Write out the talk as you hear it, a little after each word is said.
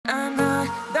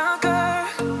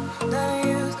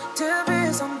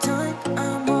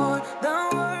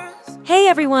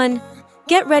everyone!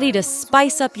 Get ready to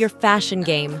spice up your fashion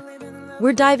game.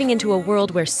 We're diving into a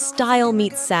world where style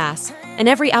meets sass, and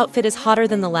every outfit is hotter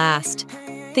than the last.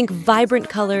 Think vibrant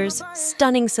colors,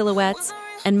 stunning silhouettes,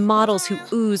 and models who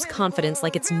ooze confidence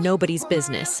like it's nobody's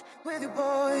business.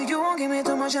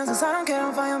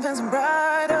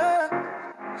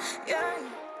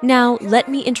 Now, let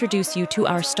me introduce you to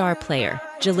our star player,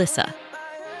 Jilissa.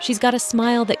 She's got a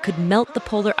smile that could melt the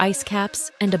polar ice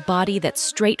caps and a body that's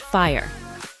straight fire.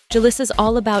 Jilissa's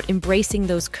all about embracing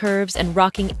those curves and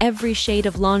rocking every shade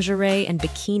of lingerie and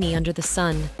bikini under the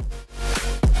sun.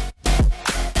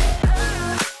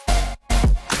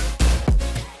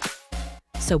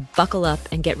 So buckle up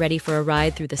and get ready for a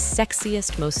ride through the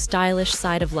sexiest, most stylish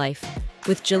side of life,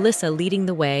 with Jilissa leading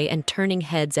the way and turning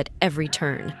heads at every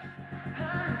turn.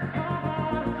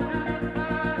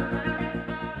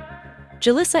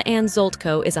 Jilissa Ann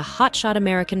Zoltko is a hotshot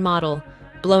American model,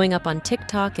 blowing up on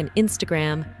TikTok and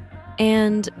Instagram,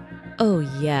 and, oh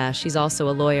yeah, she's also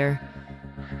a lawyer.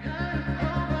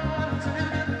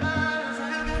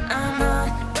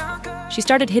 She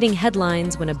started hitting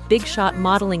headlines when a big-shot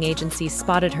modeling agency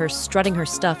spotted her strutting her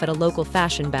stuff at a local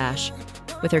fashion bash.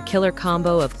 With her killer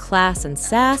combo of class and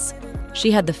sass,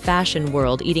 she had the fashion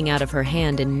world eating out of her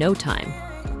hand in no time.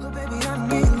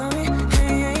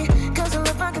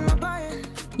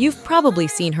 You've probably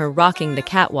seen her rocking the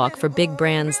catwalk for big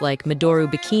brands like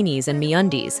Midori Bikinis and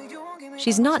MeUndies.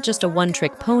 She's not just a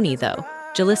one-trick pony, though.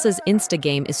 Jilissa's Insta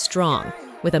game is strong,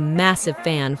 with a massive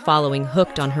fan following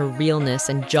hooked on her realness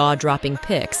and jaw-dropping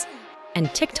pics.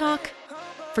 And TikTok?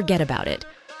 Forget about it.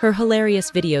 Her hilarious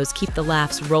videos keep the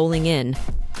laughs rolling in.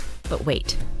 But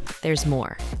wait, there's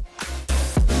more.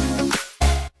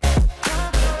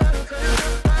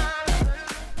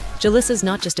 Jilissa's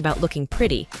not just about looking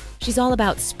pretty. She's all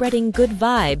about spreading good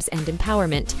vibes and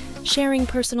empowerment, sharing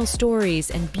personal stories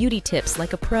and beauty tips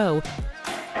like a pro.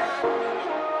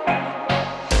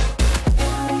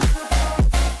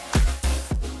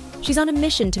 She's on a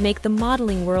mission to make the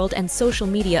modeling world and social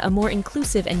media a more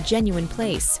inclusive and genuine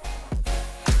place.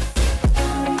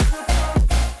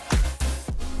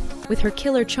 With her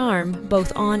killer charm,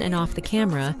 both on and off the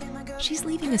camera, she's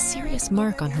leaving a serious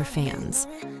mark on her fans.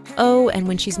 Oh, and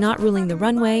when she's not ruling the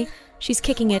runway, she's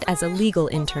kicking it as a legal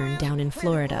intern down in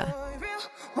Florida.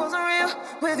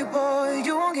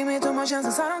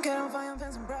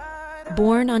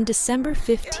 Born on December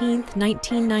 15th,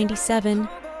 1997,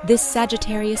 this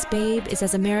Sagittarius babe is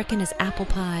as American as apple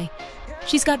pie.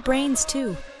 She's got brains,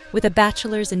 too, with a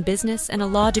bachelor's in business and a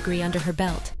law degree under her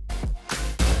belt.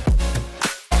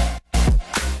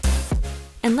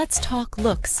 And let's talk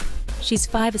looks. She's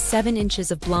 5'7" inches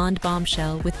of blonde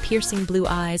bombshell with piercing blue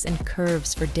eyes and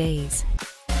curves for days.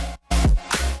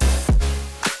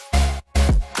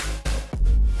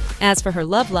 As for her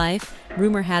love life,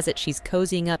 rumor has it she's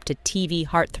cozying up to TV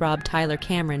heartthrob Tyler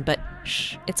Cameron, but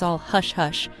shh, it's all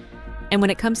hush-hush. And when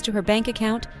it comes to her bank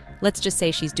account, let's just say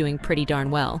she's doing pretty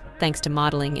darn well, thanks to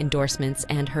modeling, endorsements,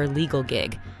 and her legal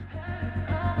gig.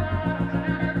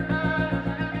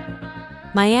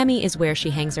 Miami is where she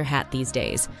hangs her hat these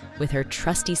days, with her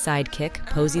trusty sidekick,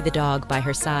 Posey the dog, by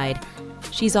her side.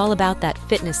 She's all about that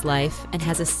fitness life and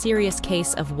has a serious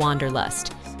case of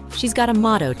wanderlust. She's got a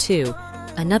motto, too: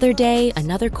 another day,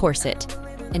 another corset.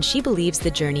 And she believes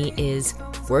the journey is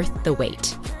worth the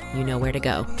wait. You know where to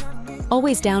go.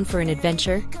 Always down for an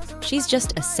adventure, she's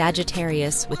just a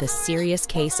Sagittarius with a serious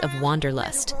case of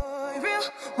wanderlust.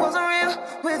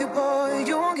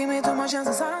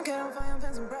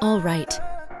 All right,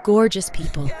 gorgeous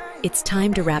people, it's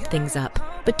time to wrap things up.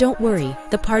 But don't worry,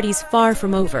 the party's far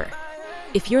from over.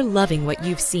 If you're loving what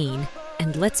you've seen,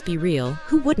 and let's be real,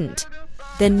 who wouldn't?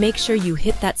 Then make sure you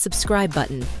hit that subscribe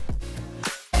button.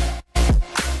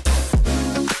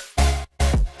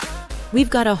 We've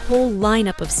got a whole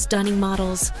lineup of stunning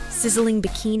models, sizzling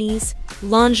bikinis,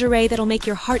 lingerie that'll make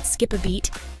your heart skip a beat,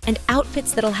 and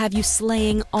outfits that'll have you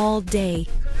slaying all day,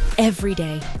 every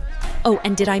day. Oh,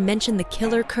 and did I mention the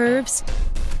killer curves?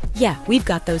 Yeah, we've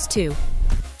got those too.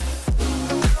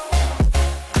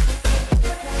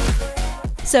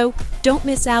 So, don't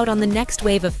miss out on the next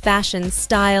wave of fashion,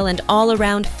 style, and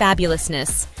all-around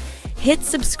fabulousness. Hit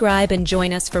subscribe and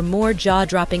join us for more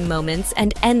jaw-dropping moments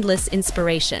and endless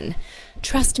inspiration.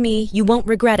 Trust me, you won't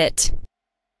regret it.